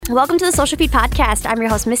Welcome to the Social Feed Podcast. I'm your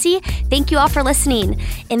host, Missy. Thank you all for listening.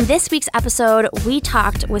 In this week's episode, we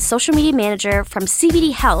talked with social media manager from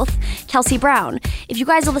CBD Health, Kelsey Brown. If you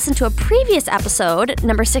guys have listened to a previous episode,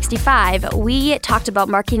 number 65, we talked about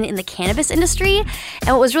marketing in the cannabis industry. And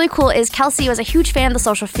what was really cool is Kelsey was a huge fan of the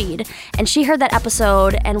Social Feed, and she heard that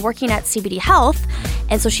episode and working at CBD Health.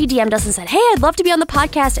 And so she DM'd us and said, hey, I'd love to be on the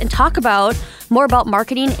podcast and talk more about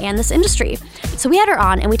marketing and this industry. So we had her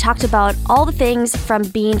on and we talked about all the things from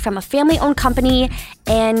being from a family-owned company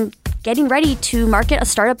and getting ready to market a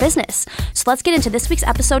startup business. So let's get into this week's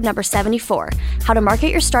episode number 74, How to Market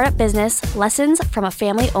Your Startup Business, Lessons from a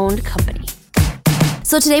Family-Owned Company.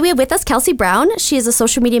 So today we have with us Kelsey Brown. She is a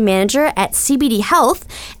social media manager at CBD Health.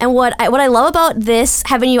 And what I love about this,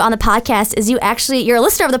 having you on the podcast, is you're a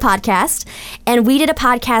listener of the podcast. And we did a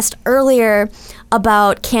podcast earlier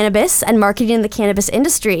about cannabis and marketing in the cannabis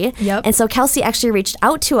industry. Yep. And so Kelsey actually reached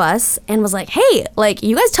out to us and was like, hey,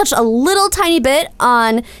 you guys touched a little tiny bit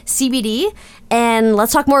on CBD and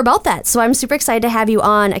let's talk more about that. So I'm super excited to have you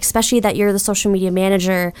on, especially that you're the social media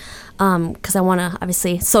manager, because I want to,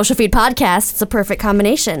 obviously, Social Feed Podcast, it's a perfect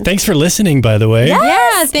combination. Thanks for listening, by the way. Yes.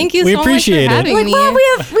 Yeah, thank you so much for having me. Wow,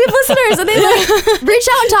 we have listeners and they reach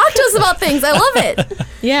out and talk to us about things. I love it.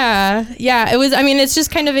 Yeah, it's just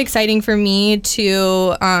kind of exciting for me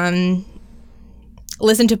to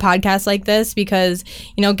listen to podcasts like this because,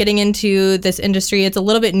 getting into this industry, it's a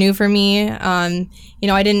little bit new for me. I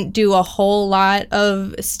didn't do a whole lot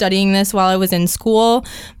of studying this while I was in school,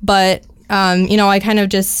 but, I kind of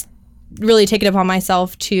just really take it upon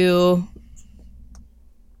myself to,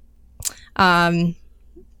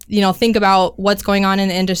 think about what's going on in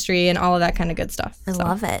the industry and all of that kind of good stuff. I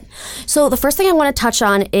love it. So the first thing I want to touch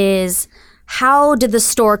on is, how did the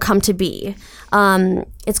store come to be?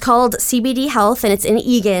 It's called CBD Health, and it's in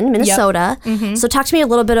Eagan, Minnesota. Yep. Mm-hmm. So talk to me a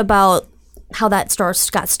little bit about how that store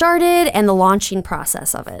got started and the launching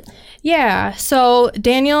process of it. Yeah, so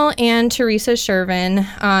Daniel and Teresa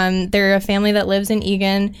Shervin, they're a family that lives in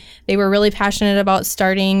Eagan. They were really passionate about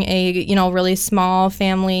starting a, really small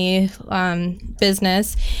family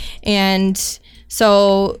business. And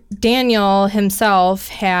so Daniel himself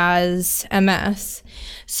has MS.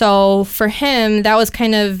 So for him, that was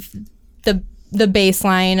kind of the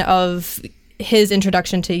baseline of his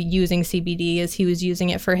introduction to using CBD, as he was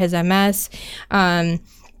using it for his MS.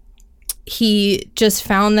 He just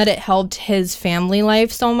found that it helped his family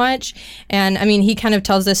life so much. And he kind of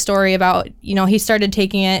tells this story about, he started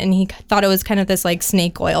taking it and he thought it was kind of this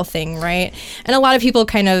snake oil thing, right? And a lot of people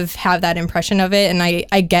kind of have that impression of it, and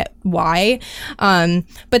I get why.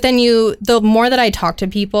 But then the more that I talked to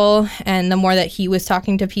people and the more that he was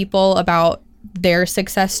talking to people about their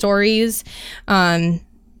success stories,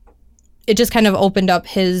 it just kind of opened up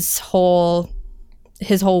his whole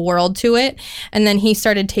world to it. And then he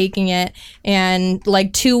started taking it, and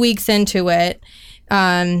 2 weeks into it,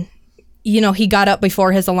 he got up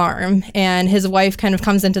before his alarm, and his wife kind of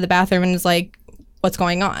comes into the bathroom and is like, what's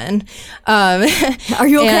going on? Are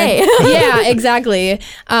you okay? Yeah, exactly.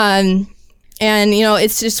 And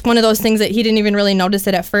it's just one of those things that he didn't even really notice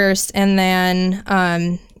it at first. And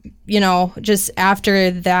then, just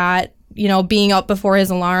after that, being up before his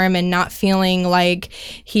alarm and not feeling like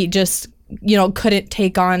he just, couldn't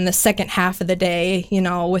take on the second half of the day,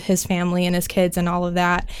 with his family and his kids and all of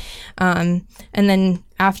that. And then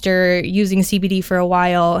after using CBD for a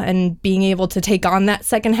while and being able to take on that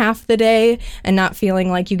second half of the day and not feeling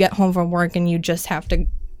like you get home from work and you just have to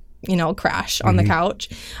crash on the couch,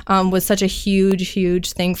 was such a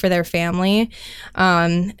huge thing for their family.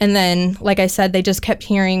 And then, like I said, they just kept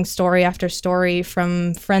hearing story after story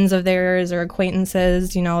from friends of theirs or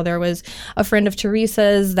acquaintances. There was a friend of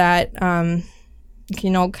Teresa's that,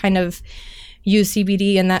 kind of used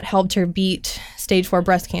CBD, and that helped her beat stage 4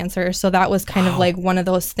 breast cancer. So that was kind of one of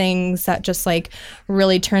those things that just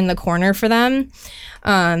really turned the corner for them.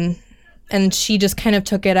 And she just kind of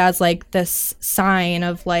took it as this sign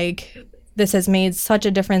of this has made such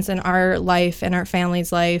a difference in our life and our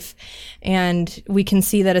family's life. And we can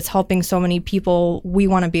see that it's helping so many people. We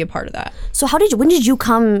want to be a part of that. So when did you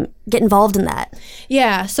get involved in that?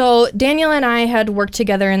 Yeah. So Daniel and I had worked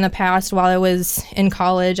together in the past. While I was in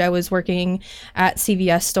college, I was working at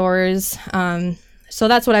CVS stores. So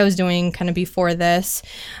that's what I was doing kind of before this.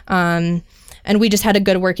 And we just had a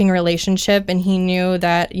good working relationship, and he knew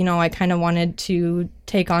that, I kind of wanted to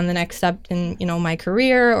take on the next step in, my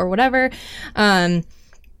career or whatever. And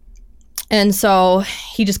so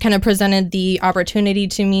he just kind of presented the opportunity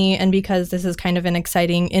to me. And because this is kind of an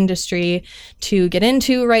exciting industry to get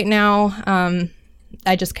into right now,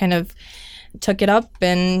 I just kind of took it up,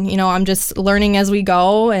 and, I'm just learning as we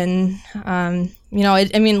go. And,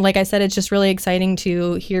 I mean, like I said, it's just really exciting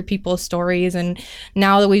to hear people's stories. And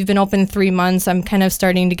now that we've been open 3 months, I'm kind of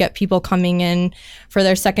starting to get people coming in for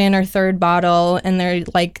their second or third bottle. And they're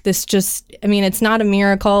like, it's not a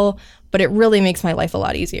miracle, but it really makes my life a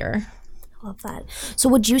lot easier. Love that. So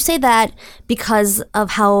would you say that because of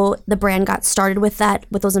how the brand got started with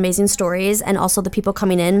those amazing stories and also the people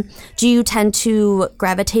coming in, do you tend to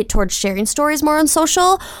gravitate towards sharing stories more on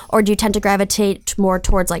social, or do you tend to gravitate more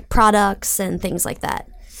towards like products and things like that?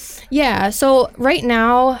 Yeah. So right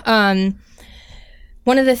now,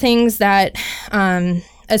 one of the things that,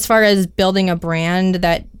 as far as building a brand,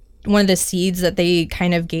 that one of the seeds that they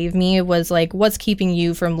kind of gave me was like, what's keeping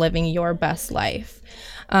you from living your best life?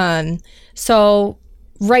 So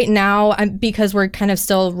right now, because we're kind of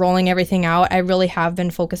still rolling everything out, I really have been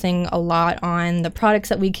focusing a lot on the products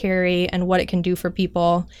that we carry and what it can do for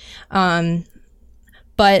people.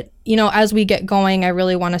 But, as we get going, I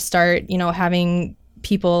really want to start, having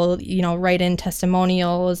people, write in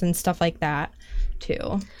testimonials and stuff like that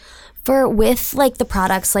too. With like the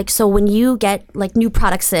products, like, so when you get like new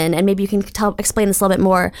products in, and maybe you can explain this a little bit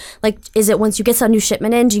more, like, is it once you get some new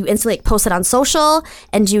shipment in, do you instantly like post it on social,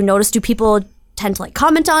 and do people tend to like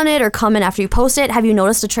comment on it or come in after you post it? Have you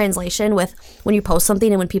noticed a translation with when you post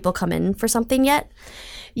something and when people come in for something yet?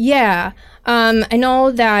 Yeah. I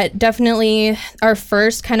know that definitely our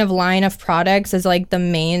first kind of line of products is like the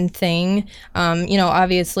main thing.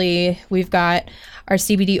 Obviously we've got our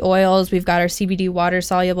CBD oils, we've got our CBD water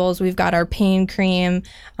solubles, we've got our pain cream,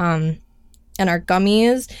 and our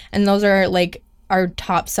gummies. And those are like our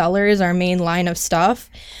top sellers, our main line of stuff.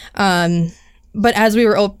 But as we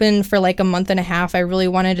were open for like a month and a half, I really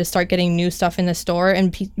wanted to start getting new stuff in the store.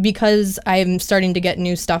 And because I'm starting to get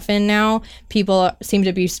new stuff in now, people seem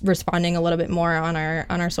to be responding a little bit more on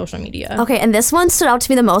our social media. Okay, and this one stood out to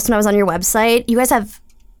me the most when I was on your website. You guys have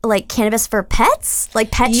like cannabis for pets, like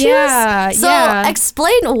pet shoes. So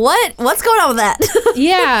explain what's going on with that.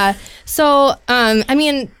 Yeah. So,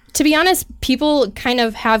 to be honest, people kind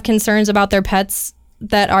of have concerns about their pets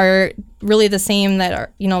that are really the same that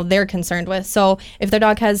are, they're concerned with. So if their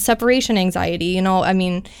dog has separation anxiety,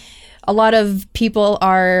 a lot of people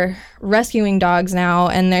are rescuing dogs now,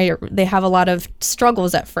 and they have a lot of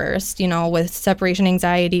struggles at first, with separation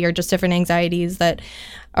anxiety or just different anxieties that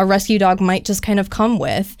a rescue dog might just kind of come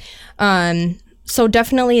with. So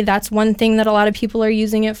definitely that's one thing that a lot of people are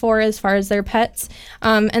using it for as far as their pets.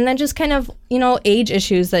 And then just kind of, age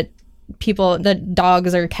issues that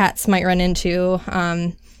dogs or cats might run into,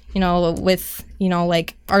 with,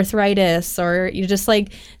 like arthritis, or you just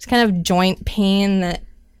like, it's kind of joint pain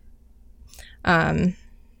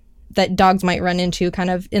that dogs might run into kind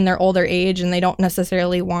of in their older age, and they don't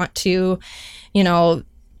necessarily want to,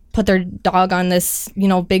 put their dog on this,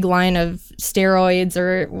 big line of steroids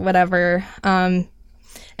or whatever. And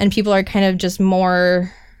people are kind of just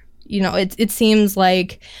more, it seems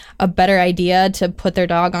like a better idea to put their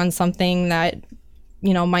dog on something that,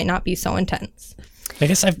 might not be so intense. I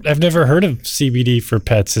guess I've never heard of CBD for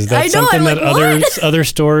pets. Is that something that other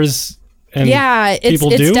stores and people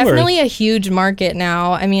do? It's definitely a huge market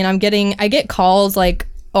now. I get calls like,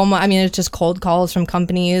 it's just cold calls from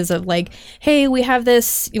companies of like, hey, we have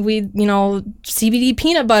this, CBD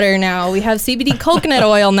peanut butter now. We have CBD coconut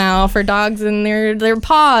oil now for dogs and their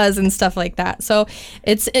paws and stuff like that. So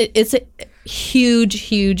it's a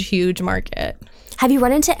huge market. Have you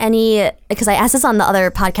run into any, because I asked this on the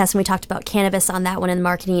other podcast when we talked about cannabis on that one in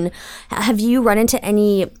marketing, have you run into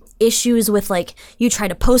any issues with like you try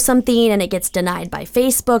to post something and it gets denied by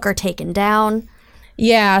Facebook or taken down?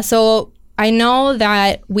 Yeah, so I know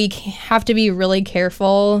that we have to be really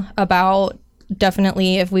careful about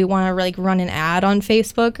definitely if we want to like run an ad on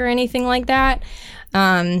Facebook or anything like that.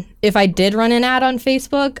 If I did run an ad on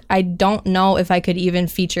Facebook, I don't know if I could even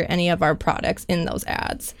feature any of our products in those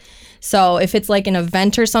ads. So if it's like an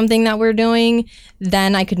event or something that we're doing,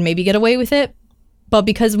 then I could maybe get away with it. But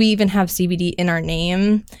because we even have CBD in our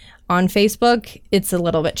name on Facebook, it's a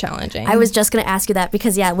little bit challenging. I was just going to ask you that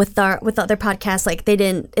because, with the other podcasts, like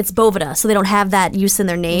it's Bovida, so they don't have that use in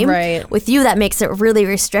their name. Right. With you, that makes it really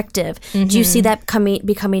restrictive. Mm-hmm. Do you see that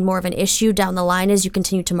becoming more of an issue down the line as you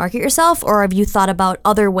continue to market yourself, or have you thought about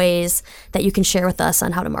other ways that you can share with us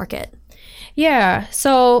on how to market? Yeah,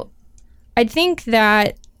 so I think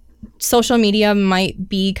that social media might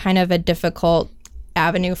be kind of a difficult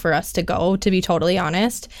avenue for us to go, to be totally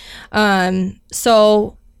honest.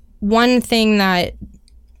 So one thing that,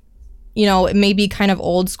 it may be kind of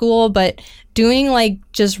old school, but doing like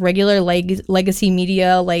just regular legacy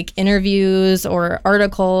media, like interviews or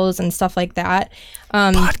articles and stuff like that.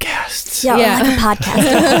 Podcasts. Yeah. Like a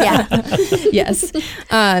podcast. Yeah. Yes.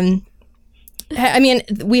 I mean,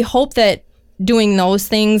 we hope that doing those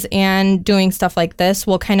things and doing stuff like this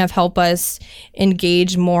will kind of help us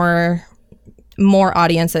engage more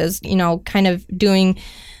audiences, you know, kind of doing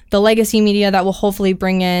the legacy media that will hopefully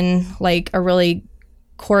bring in like a really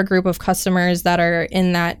core group of customers that are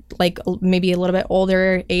in that like maybe a little bit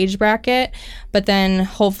older age bracket, but then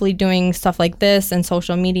hopefully doing stuff like this and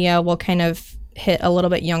social media will kind of hit a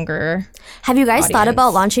little bit younger. Have you guys thought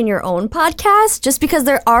about launching your own podcast? Just because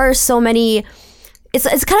there are so many, it's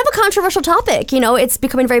kind of a controversial topic, you know, it's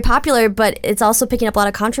becoming very popular, but it's also picking up a lot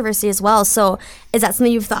of controversy as well. So is that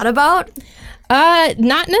something you've thought about?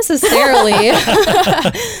 Not necessarily.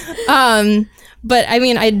 But I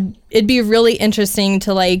mean, it'd be really interesting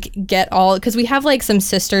to like get all, because we have like some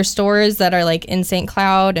sister stores that are like in St.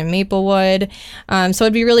 Cloud and Maplewood. So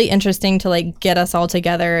it'd be really interesting to like get us all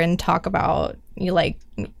together and talk about like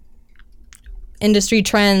industry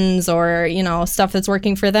trends or, you know, stuff that's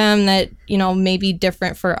working for them that, you know, may be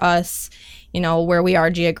different for us, you know, where we are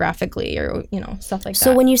geographically or, you know, stuff like that.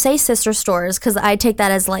 So when you say sister stores, because I take that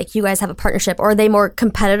as like you guys have a partnership, or are they more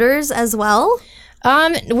competitors as well?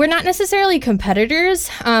 We're not necessarily competitors.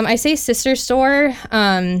 I say sister store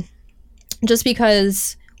just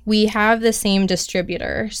because we have the same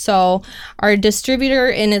distributor. So our distributor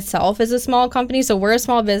in itself is a small company. So we're a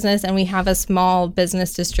small business and we have a small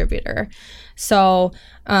business distributor. So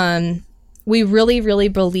we really, really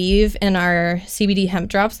believe in our CBD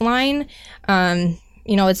hemp drops line. You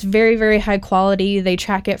know, it's very, very high quality. They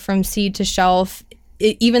track it from seed to shelf.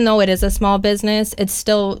 Even though it is a small business, it's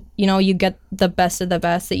still, you know, you get the best of the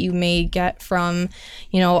best that you may get from,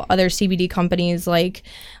 you know, other CBD companies like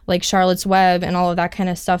Charlotte's Web and all of that kind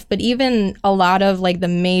of stuff. But even a lot of like the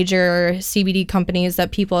major CBD companies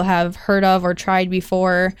that people have heard of or tried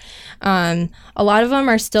before, a lot of them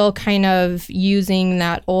are still kind of using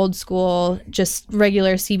that old school, just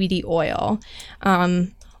regular CBD oil.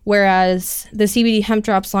 Whereas the CBD hemp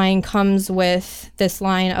drops line comes with this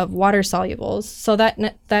line of water solubles. So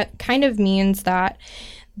that kind of means that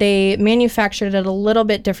they manufactured it a little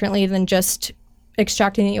bit differently than just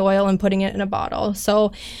extracting the oil and putting it in a bottle.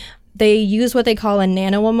 So they use what they call a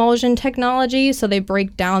nano-emulsion technology. So they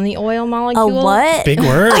break down the oil molecule. Oh, what? Big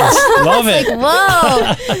words. Love it.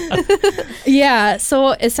 Like, whoa. Yeah.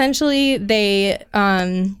 So essentially they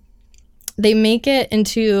make it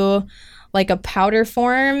into like a powder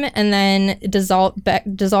form and then dissolve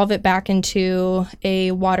it back into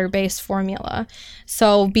a water-based formula.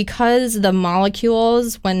 So because the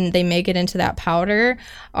molecules, when they make it into that powder,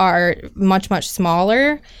 are much, much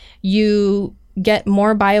smaller, you get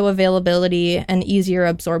more bioavailability and easier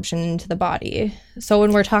absorption into the body. So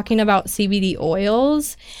when we're talking about CBD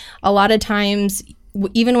oils, a lot of times,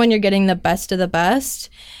 even when you're getting the best of the best,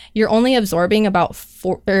 you're only absorbing about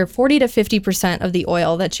 40 to 50% of the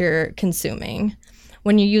oil that you're consuming.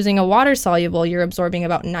 When you're using a water soluble, you're absorbing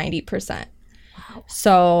about 90%. Wow.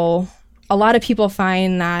 So a lot of people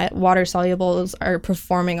find that water solubles are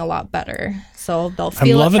performing a lot better. So they'll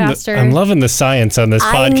feel it faster. I'm loving the science on this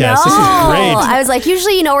podcast. This is great. I was like,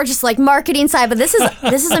 usually, you know, we're just like marketing side, but this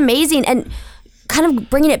is amazing. And kind of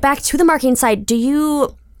bringing it back to the marketing side,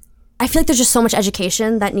 I feel like there's just so much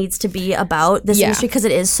education that needs to be about this industry because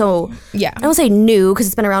it is so, I don't say new because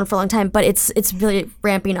it's been around for a long time, but it's really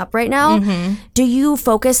ramping up right now. Mm-hmm. Do you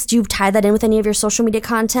tie that in with any of your social media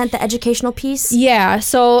content, the educational piece? Yeah.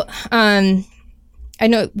 So I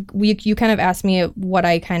know you kind of asked me what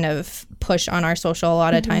I kind of push on our social a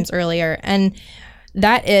lot of times earlier, and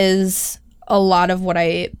that is a lot of what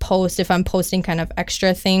I post. If I'm posting kind of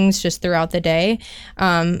extra things just throughout the day,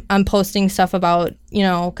 I'm posting stuff about, you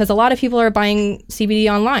know, because a lot of people are buying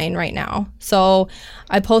CBD online right now. So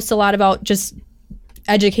I post a lot about just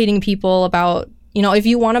educating people about, you know, if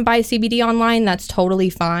you want to buy CBD online, that's totally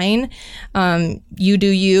fine. You do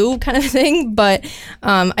you kind of thing. But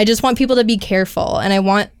I just want people to be careful. And I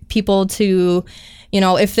want people to, you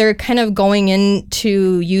know, if they're kind of going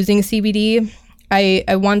into using CBD,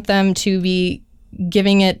 I want them to be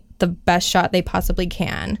giving it the best shot they possibly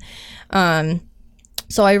can.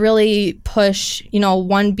 So I really push, you know,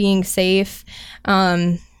 one, being safe,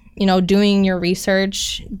 you know, doing your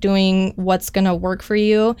research, doing what's going to work for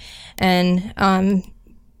you. And,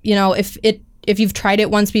 you know, if you've tried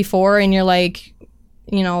it once before and you're like,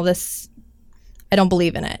 you know, I don't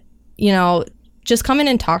believe in it, you know, just come in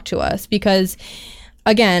and talk to us, because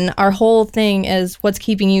again, our whole thing is what's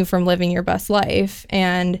keeping you from living your best life.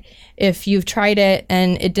 And if you've tried it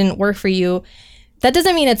and it didn't work for you, that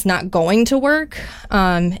doesn't mean it's not going to work.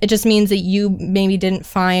 It just means that you maybe didn't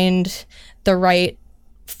find the right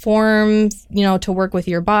form, to work with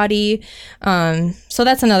your body. So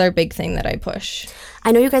that's another big thing that I push.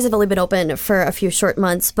 I know you guys have only been open for a few short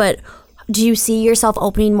months, but do you see yourself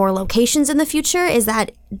opening more locations in the future? Is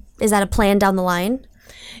that a plan down the line?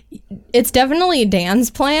 It's definitely Dan's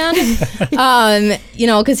plan,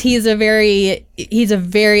 because he's a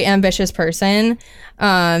very ambitious person.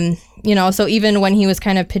 So even when he was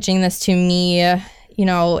kind of pitching this to me,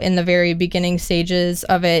 in the very beginning stages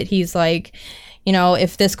of it, he's like,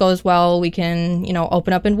 if this goes well, we can,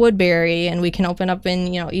 open up in Woodbury, and we can open up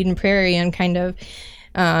in, Eden Prairie, and kind of,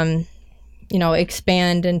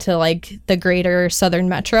 expand into like the greater Southern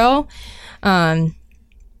Metro.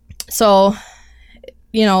 So,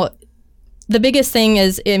 the biggest thing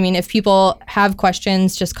is, if people have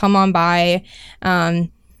questions, just come on by.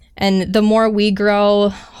 And the more we grow,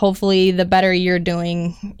 hopefully, the better you're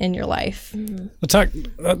doing in your life.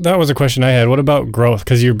 That was a question I had. What about growth?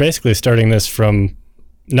 Because you're basically starting this from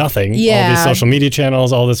nothing. Yeah. All these social media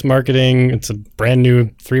channels, all this marketing. It's a brand new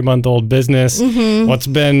 3-month-old business. Mm-hmm. What's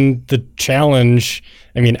been the challenge?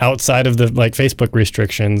 Outside of the Facebook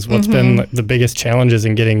restrictions, what's been the biggest challenges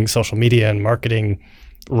in getting social media and marketing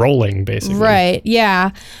rolling, basically? Right.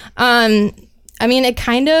 Yeah. It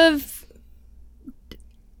kind of,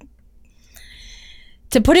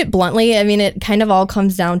 to put it bluntly, it kind of all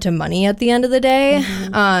comes down to money at the end of the day.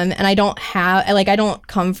 Mm-hmm. And I don't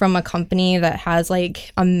come from a company that has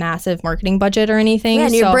like a massive marketing budget or anything. Yeah,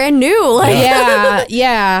 and you're brand new.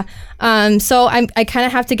 Yeah. So I kind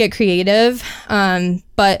of have to get creative.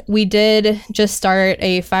 But we did just start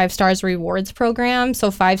a 5 stars rewards program.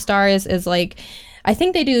 So 5 stars is like, I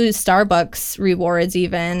think they do Starbucks rewards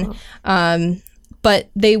even. Oh. But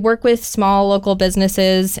they work with small local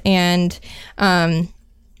businesses, and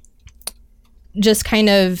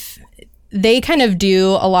they kind of do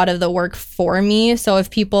a lot of the work for me. So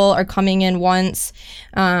if people are coming in once,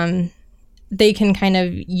 they can kind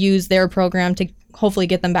of use their program to hopefully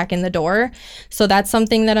get them back in the door. So that's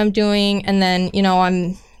something that I'm doing. And then,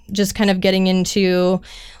 I'm just kind of getting into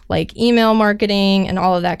like email marketing and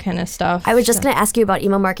all of that kind of stuff. I was just going to ask you about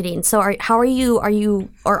email marketing. So are you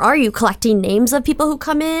collecting names of people who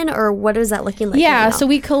come in, or what is that looking like? Yeah, so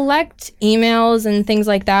we collect emails and things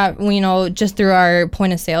like that, just through our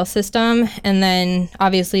point of sale system. And then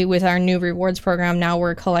obviously with our new rewards program, now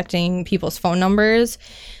we're collecting people's phone numbers.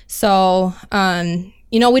 So,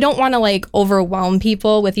 we don't want to like overwhelm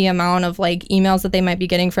people with the amount of like emails that they might be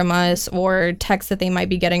getting from us or texts that they might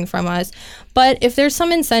be getting from us. But if there's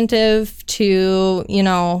some incentive to,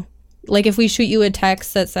 like if we shoot you a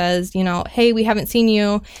text that says, hey, we haven't seen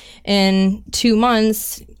you in 2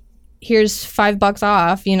 months, here's $5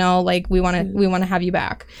 off, like we want to have you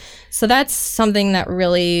back. So that's something that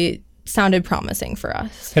really sounded promising for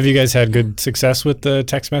us. Have you guys had good success with the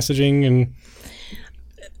text messaging? And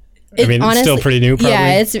honestly, it's still pretty new, probably.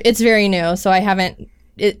 Yeah, it's very new. So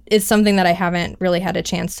it's something that I haven't really had a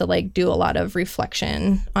chance to like do a lot of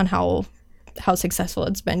reflection on how successful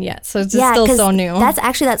it's been yet. So it's still so new.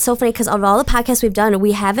 That's so funny, because of all the podcasts we've done,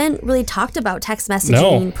 we haven't really talked about text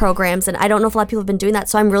messaging programs, and I don't know if a lot of people have been doing that.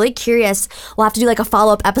 So I'm really curious. We'll have to do like a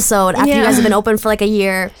follow-up episode after you guys have been open for like a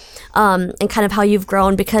year, and kind of how you've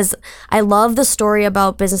grown, because I love the story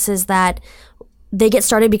about businesses that they get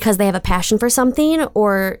started because they have a passion for something,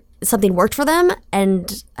 or something worked for them,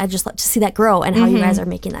 and I just love to see that grow and how you guys are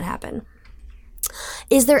making that happen.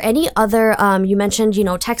 Is there any other, you mentioned,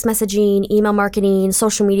 text messaging, email marketing,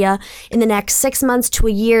 social media, in the next 6 months to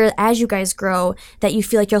a year as you guys grow, that you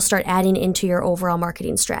feel like you'll start adding into your overall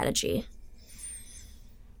marketing strategy?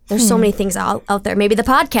 There's so many things out there. Maybe the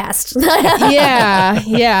podcast. Yeah.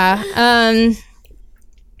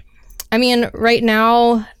 Right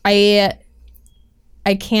now, I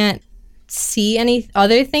can't see any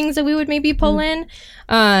other things that we would maybe pull in.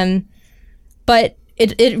 But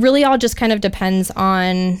it really all just kind of depends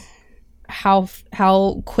on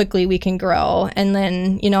how quickly we can grow. And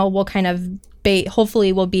then, we'll kind of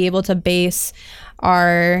hopefully we'll be able to base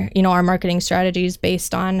our marketing strategies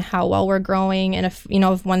based on how well we're growing. And if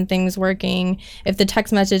one thing's working, if the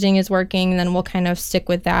text messaging is working, then we'll kind of stick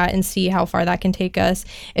with that and see how far that can take us.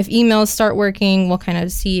 If emails start working, we'll kind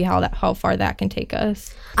of see how far that can take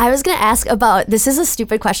us. I was going to ask about, this is a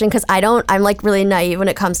stupid question because I'm like really naive when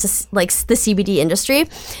it comes to like the CBD industry.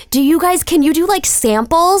 Can you do like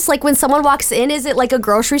samples? Like when someone walks in, is it like a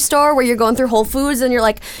grocery store where you're going through Whole Foods and you're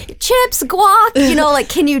like, chips, guac, like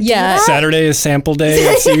can you do that? Saturday is sample day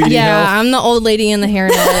at CBD Yeah, Health. I'm the old lady in the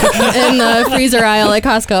hairnet in the freezer aisle at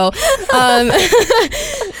Costco.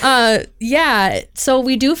 So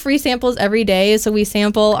we do free samples every day. So we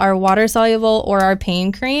sample our water soluble or our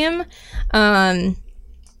pain cream.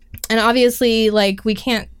 And obviously, like, we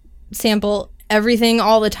can't sample everything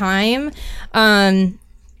all the time.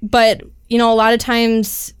 But, you know, a lot of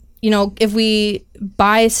times, you know, if we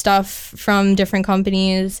buy stuff from different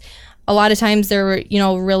companies, a lot of times they're, you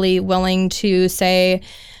know, really willing to say,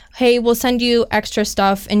 hey, we'll send you extra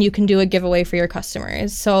stuff and you can do a giveaway for your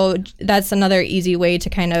customers. So that's another easy way to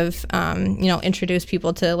kind of, you know, introduce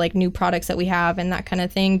people to like new products that we have and that kind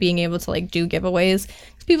of thing, being able to like do giveaways.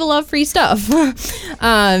 'Cause people love free stuff,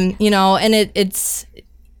 you know, and it's,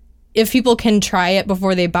 if people can try it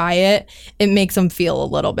before they buy it, it makes them feel a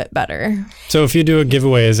little bit better. So if you do a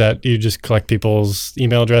giveaway, is that you just collect people's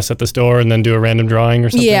email address at the store and then do a random drawing or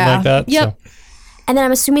something like that? Yep. So. And then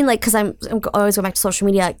I'm assuming, like, because I'm always going back to social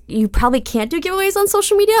media, you probably can't do giveaways on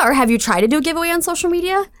social media, or have you tried to do a giveaway on social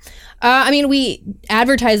media? I mean, we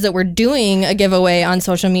advertise that we're doing a giveaway on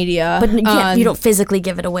social media. But you don't physically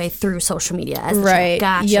give it away through social media. Right.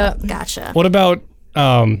 Gotcha. Yep. Gotcha. What about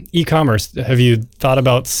e-commerce? Have you thought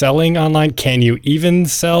about selling online? Can you even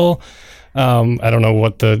sell? I don't know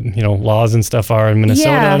what the, you know, laws and stuff are in Minnesota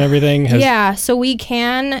and everything. So we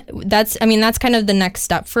can, that's kind of the next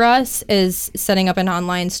step for us, is setting up an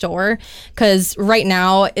online store. Because right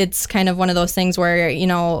now it's kind of one of those things where, you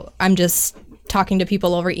know, I'm just talking to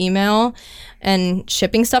people over email and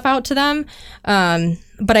shipping stuff out to them.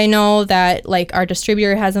 But I know that like our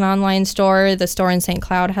distributor has an online store, the store in St.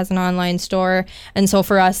 Cloud has an online store. And so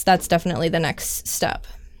for us, that's definitely the next step.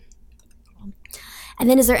 And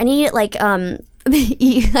then is there any, like,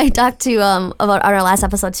 I talked to, about on our last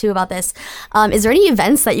episode too about this. Is there any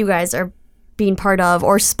events that you guys are being part of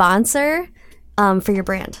or sponsor for your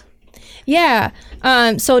brand? Yeah.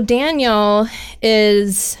 So Daniel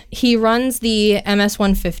he runs the MS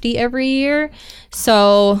 150 every year.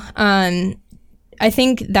 So I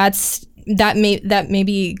think that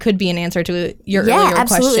maybe could be an answer to your earlier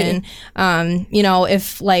absolutely. question. You know,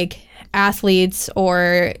 if like athletes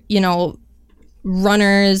or, you know,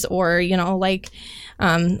 runners or, you know, like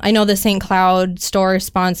I know the St. Cloud store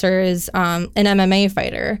sponsors an MMA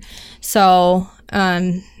fighter. So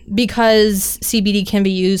because CBD can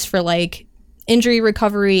be used for like injury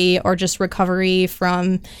recovery or just recovery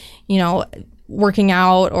from, you know, working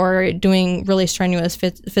out or doing really strenuous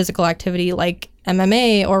physical activity like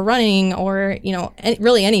MMA or running or, you know,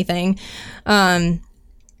 really anything,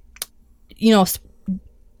 you know,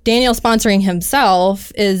 Daniel sponsoring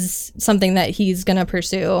himself is something that he's going to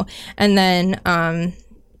pursue. And then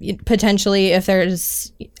potentially if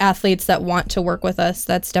there's athletes that want to work with us,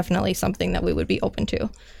 that's definitely something that we would be open to.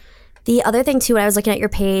 The other thing too, when I was looking at your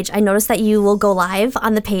page, I noticed that you will go live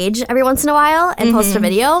on the page every once in a while and post a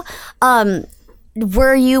video.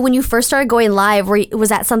 Were you, when you first started going live, was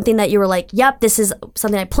that something that you were like, yep, this is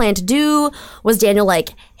something I plan to do? Was Daniel like,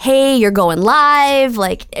 hey, you're going live?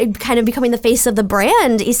 Like, kind of becoming the face of the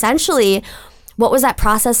brand, essentially. What was that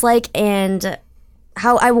process like? And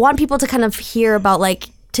how I want people to kind of hear about, like,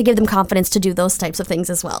 to give them confidence to do those types of things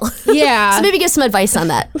as well. Yeah. So maybe give some advice on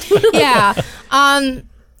that. Yeah.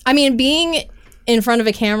 I mean, being in front of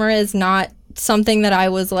a camera is not something that I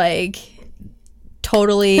was like,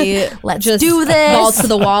 totally let's just do this balls to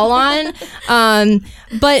the wall on,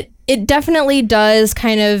 but it definitely does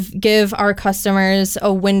kind of give our customers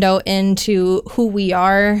a window into who we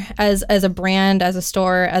are as a brand, as a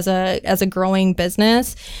store, as a growing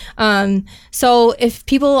business. So if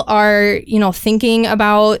people are, you know, thinking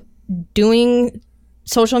about doing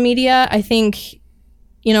social media, I think,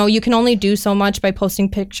 you know, you can only do so much by posting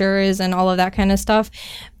pictures and all of that kind of stuff.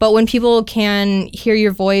 But when people can hear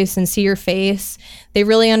your voice and see your face, they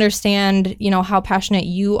really understand, you know, how passionate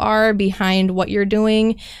you are behind what you're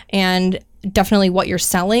doing and definitely what you're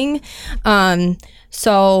selling.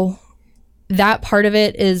 So that part of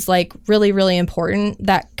it is like really, really important.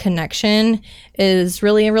 That connection is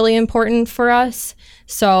really, really important for us.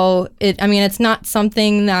 So it's not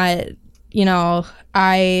something that, you know,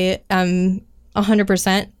 I am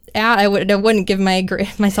 100% at. I wouldn't give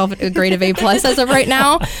myself a grade of A+ as of right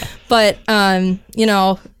now, but you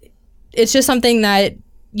know, it's just something that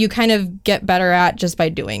you kind of get better at just by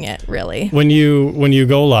doing it, really. When you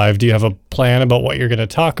go live, do you have a plan about what you're going to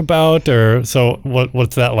talk about, or so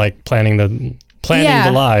what's that like, planning the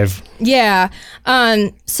live? Yeah.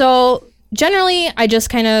 So generally, I just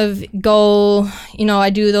kind of go, you know,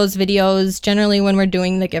 I do those videos generally when we're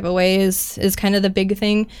doing the giveaways is kind of the big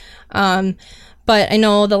thing. But I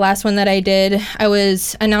know the last one that I did, I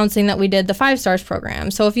was announcing that we did the 5 Stars program.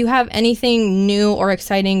 So if you have anything new or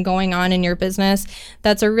exciting going on in your business,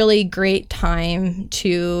 that's a really great time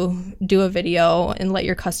to do a video and let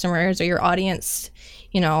your customers or your audience,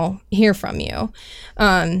 you know, hear from you.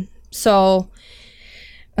 I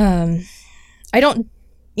don't,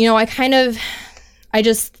 I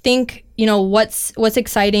just think, what's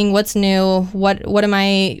exciting, what's new, what do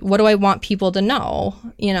I want people to know,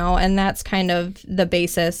 and that's kind of the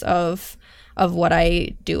basis of what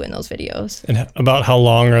I do in those videos. And about how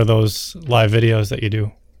long are those live videos that you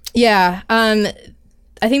do? Yeah.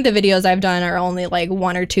 I think the videos I've done are only like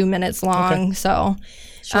 1 or 2 minutes long. Okay. So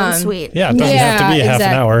short and sweet. Yeah, it doesn't have to be half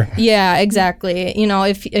an hour. Yeah, exactly.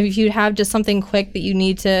 If you have just something quick that you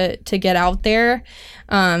need to get out there,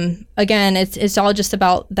 again, it's all just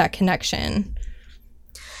about that connection.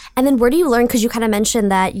 And then where do you learn? Because you kind of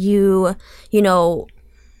mentioned that you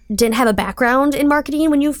didn't have a background in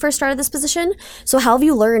marketing when you first started this position. So how have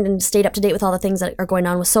you learned and stayed up to date with all the things that are going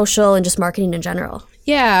on with social and just marketing in general?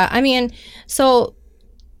 Yeah, so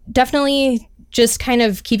definitely just kind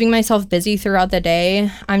of keeping myself busy throughout the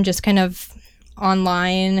day. I'm just kind of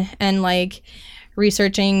online and like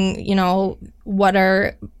researching, what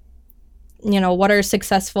are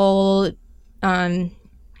successful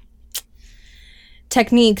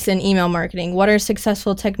techniques in email marketing? What are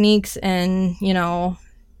successful techniques in,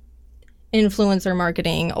 influencer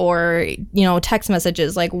marketing or, text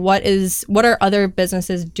messages? Like what are other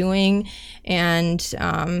businesses doing and,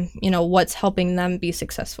 what's helping them be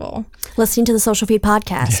successul? Listening to the Social Feed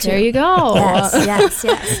podcast. There you go. Yes.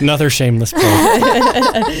 Another shameless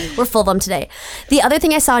plug. We're full of them today. The other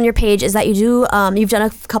thing I saw on your page is that you've done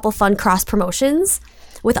a couple fun cross promotions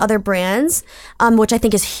with other brands, which I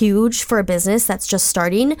think is huge for a business that's just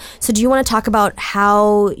starting. So do you want to talk about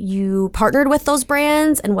how you partnered with those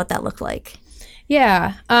brands and what that looked like?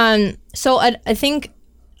 Yeah. So I think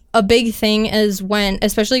a big thing is when,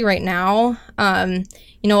 especially right now, a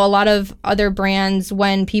lot of other brands,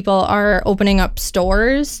 when people are opening up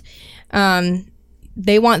stores,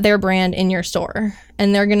 they want their brand in your store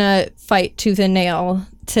and they're going to fight tooth and nail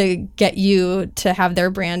to get you to have their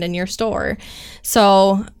brand in your store.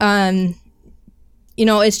 So,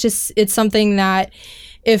 it's something that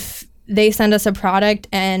if they send us a product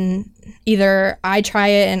and either I try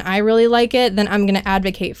it and I really like it, then I'm going to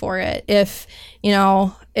advocate for it. If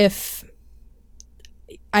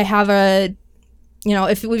I have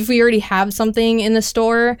if we already have something in the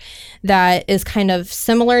store that is kind of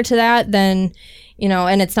similar to that, then,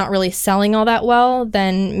 and it's not really selling all that well,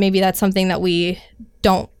 then maybe that's something that we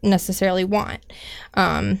don't necessarily want.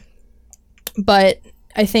 But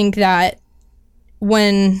I think that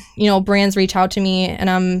when, brands reach out to me and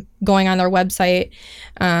I'm going on their website,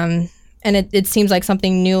 and it seems like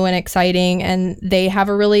something new and exciting and they have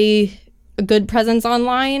a really good presence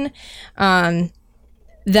online,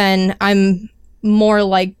 then I'm more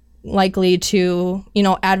likely to,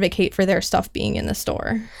 advocate for their stuff being in the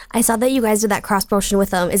store. I saw that you guys did that cross promotion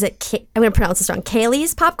with is it I'm going to pronounce this wrong,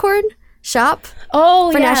 Kaylee's Popcorn Shop?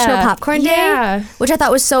 Oh, for yeah. National Popcorn Day, which I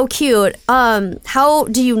thought was so cute. How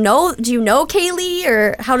do you know Kaylee,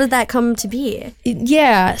 or how did that come to be?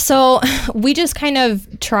 Yeah, so we just kind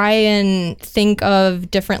of try and think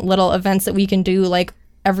of different little events that we can do like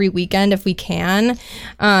every weekend if we can.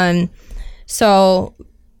 So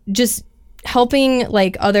just helping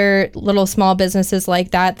like other little small businesses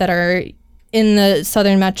like that are in the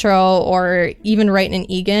Southern Metro or even right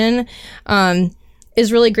in Eagan,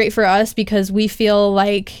 is really great for us because we feel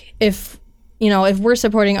like if we're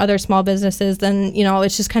supporting other small businesses, then,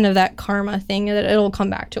 it's just kind of that karma thing that it'll come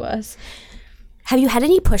back to us. Have you had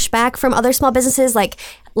any pushback from other small businesses, like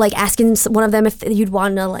asking one of them if you'd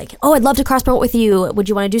want to I'd love to cross promote with you. Would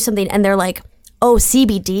you want to do something? And they're like, oh,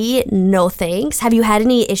 CBD, no thanks. Have you had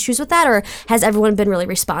any issues with that, or has everyone been really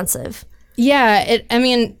responsive? Yeah,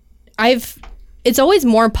 it's always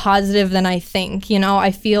more positive than I think.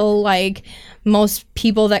 I feel like most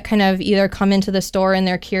people that kind of either come into the store and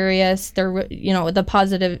they're curious,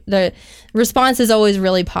 the response is always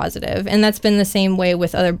really positive. And that's been the same way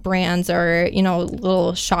with other brands or,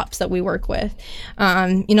 little shops that we work with.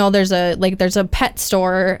 There's a pet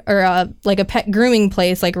store or a pet grooming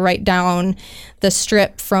place, right down the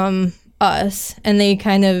strip from us. And they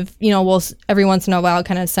kind of, will every once in a while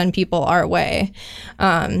kind of send people our way.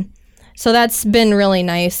 So that's been really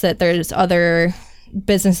nice that there's other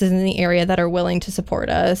businesses in the area that are willing to support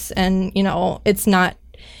us. And, it's not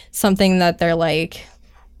something that they're like,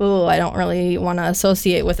 oh, I don't really want to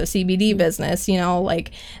associate with a CBD business,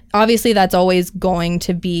 obviously that's always going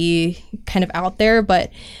to be kind of out there,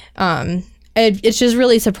 but it's just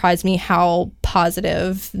really surprised me how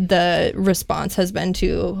positive the response has been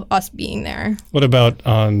to us being there. What about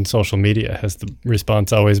on social media? Has the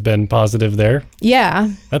response always been positive there? Yeah.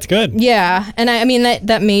 That's good. Yeah. And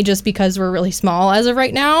that may just because we're really small as of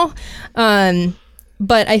right now.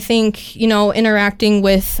 but I think, interacting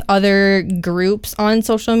with other groups on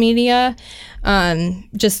social media,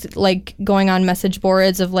 just like going on message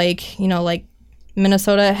boards of like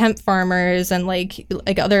Minnesota hemp farmers and like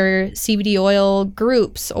other CBD oil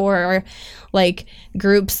groups, or like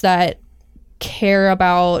groups that care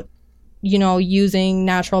about, using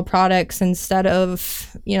natural products instead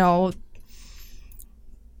of, what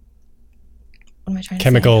am I trying to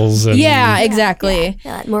chemicals say? Yeah, exactly.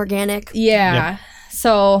 Yeah, more organic. Yeah. Yep.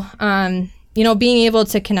 So, being able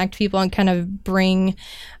to connect people and kind of bring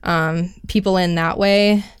people in that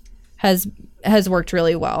way has worked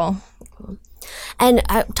really well. And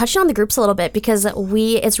touching on the groups a little bit, because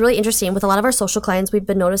it's really interesting with a lot of our social clients, we've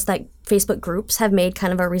been noticed that Facebook groups have made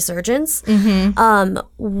kind of a resurgence.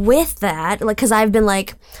 With that, like, because I've been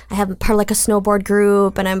like, I have part of like a snowboard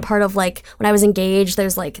group, and I'm part of like, when I was engaged,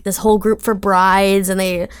 there's like this whole group for brides, and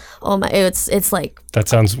it's like, that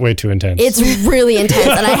sounds way too intense. It's really intense,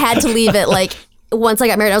 and I had to leave it like, once I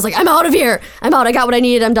got married, I was like, I'm out of here. I'm out. I got what I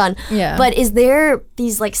needed. I'm done. Yeah. But is there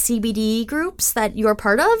these like CBD groups that you're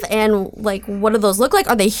part of? And like, what do those look like?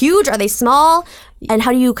 Are they huge? Are they small? And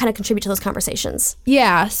how do you kind of contribute to those conversations?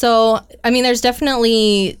 Yeah. So, I mean, there's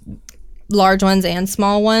definitely large ones and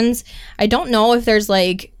small ones. I don't know if there's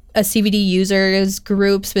like a CBD users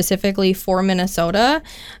group specifically for Minnesota.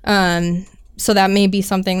 So that may be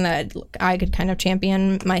something that I could kind of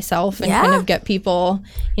champion myself and kind of get people,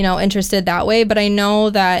 interested that way. But I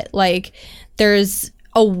know that like there's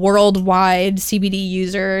a worldwide CBD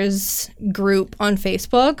users group on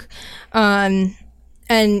Facebook. And,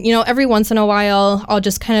 every once in a while, I'll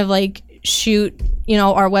just kind of like shoot,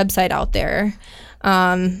 our website out there.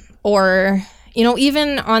 Or,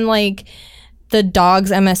 even on like the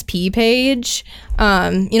dog's MSP page,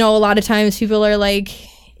 a lot of times people are like,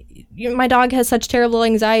 my dog has such terrible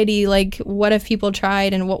anxiety, like what if people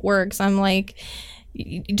tried and what works? I'm like,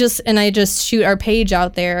 I just shoot our page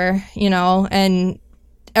out there, and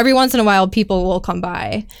every once in a while people will come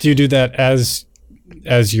by. Do you do that as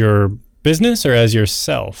your business or as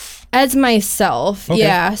yourself? As myself. Okay.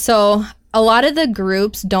 Yeah. So a lot of the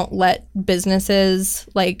groups don't let businesses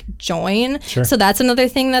like join. Sure. So that's another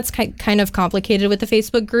thing that's kind of complicated with the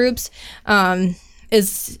Facebook groups,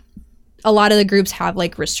 is a lot of the groups have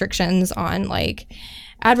like restrictions on like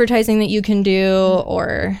advertising that you can do,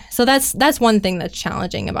 or so that's one thing that's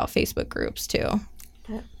challenging about Facebook groups too.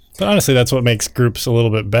 But honestly, that's what makes groups a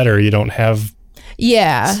little bit better. You don't have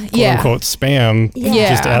quote unquote spam,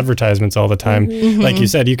 just advertisements all the time. Like you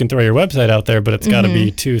said, you can throw your website out there, but it's got to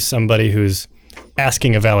be to somebody who's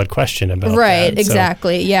asking a valid question about right, that.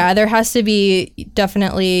 Exactly. So, yeah, there has to be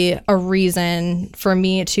definitely a reason for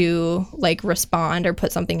me to like respond or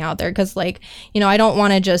put something out there, because like, I don't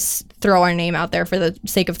want to just throw our name out there for the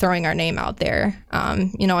sake of throwing our name out there.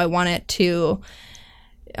 I want it to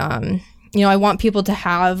I want people to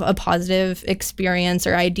have a positive experience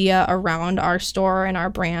or idea around our store and our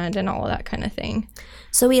brand and all of that kind of thing.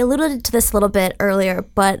 So we alluded to this a little bit earlier,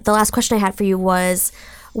 but the last question I had for you was,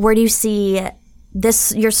 where do you see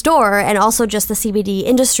your store and also just the CBD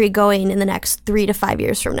industry going in the next 3 to 5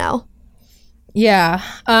 years from now? Yeah.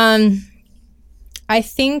 I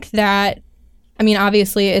think that,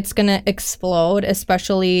 obviously it's going to explode,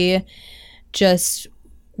 especially just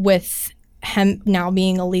with hemp now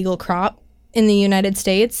being a legal crop in the United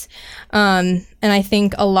States. And I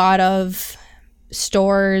think a lot of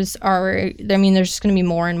stores there's just going to be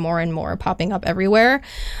more and more and more popping up everywhere.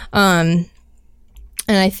 And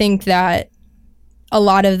I think that a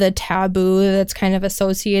lot of the taboo that's kind of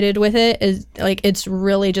associated with it is like, it's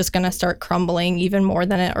really just going to start crumbling even more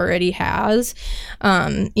than it already has.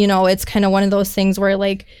 It's kind of one of those things where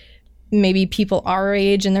like maybe people our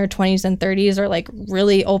age in their 20s and 30s are like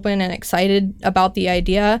really open and excited about the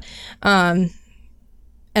idea. And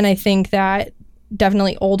I think that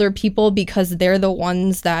definitely older people, because they're the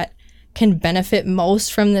ones that can benefit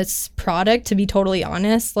most from this product, to be totally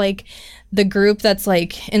honest. Like the group that's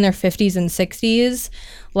like in their 50s and 60s,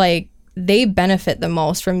 like they benefit the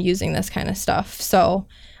most from using this kind of stuff. So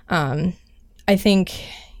I think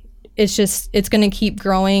it's going to keep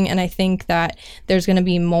growing, and I think that there's going to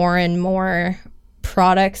be more and more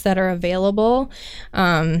products that are available.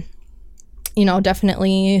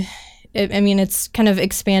 Definitely, it's kind of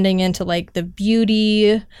expanding into like the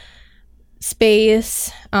beauty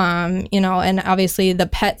space, and obviously the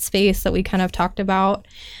pet space that we kind of talked about.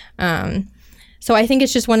 So I think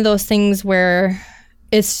it's just one of those things where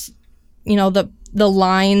it's, the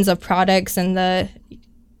lines of products and the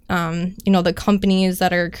companies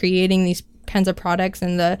that are creating these kinds of products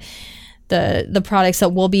and the the products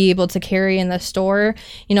that we'll be able to carry in the store.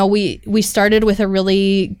 You know, we started with a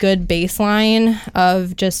really good baseline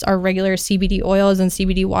of just our regular CBD oils and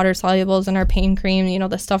CBD water solubles and our pain cream, you know,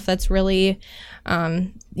 the stuff that's really,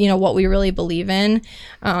 you know, what we really believe in.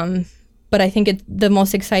 But I think the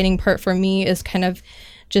most exciting part for me is kind of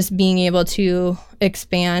just being able to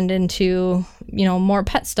expand into, you know, more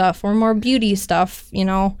pet stuff or more beauty stuff, you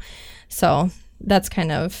know. So that's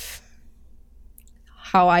kind of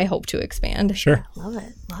how I hope to expand. Sure. Love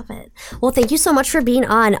it. Love it. Well, thank you so much for being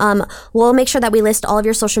on. We'll make sure that we list all of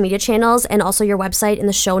your social media channels and also your website in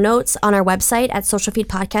the show notes on our website at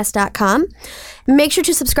socialfeedpodcast.com. Make sure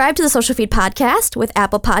to subscribe to the Social Feed Podcast with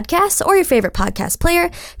Apple Podcasts or your favorite podcast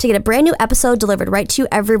player to get a brand new episode delivered right to you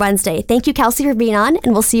every Wednesday. Thank you, Kelsey, for being on,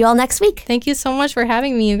 and we'll see you all next week. Thank you so much for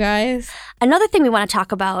having me, you guys. Another thing we want to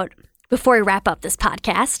talk about before we wrap up this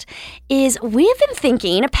podcast is we've been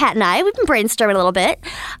thinking, Pat and I, we've been brainstorming a little bit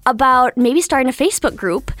about maybe starting a Facebook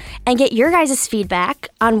group and get your guys' feedback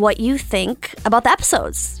on what you think about the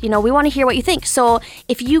episodes. You know, we want to hear what you think. So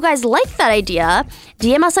if you guys like that idea,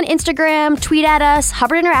 DM us on Instagram, tweet at us,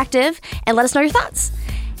 Hubbard Interactive, and let us know your thoughts.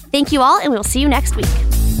 Thank you all, and we'll see you next week.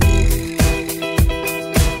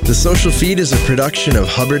 The Social Feed is a production of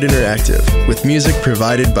Hubbard Interactive, with music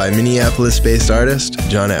provided by Minneapolis-based artist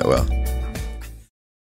John Atwell.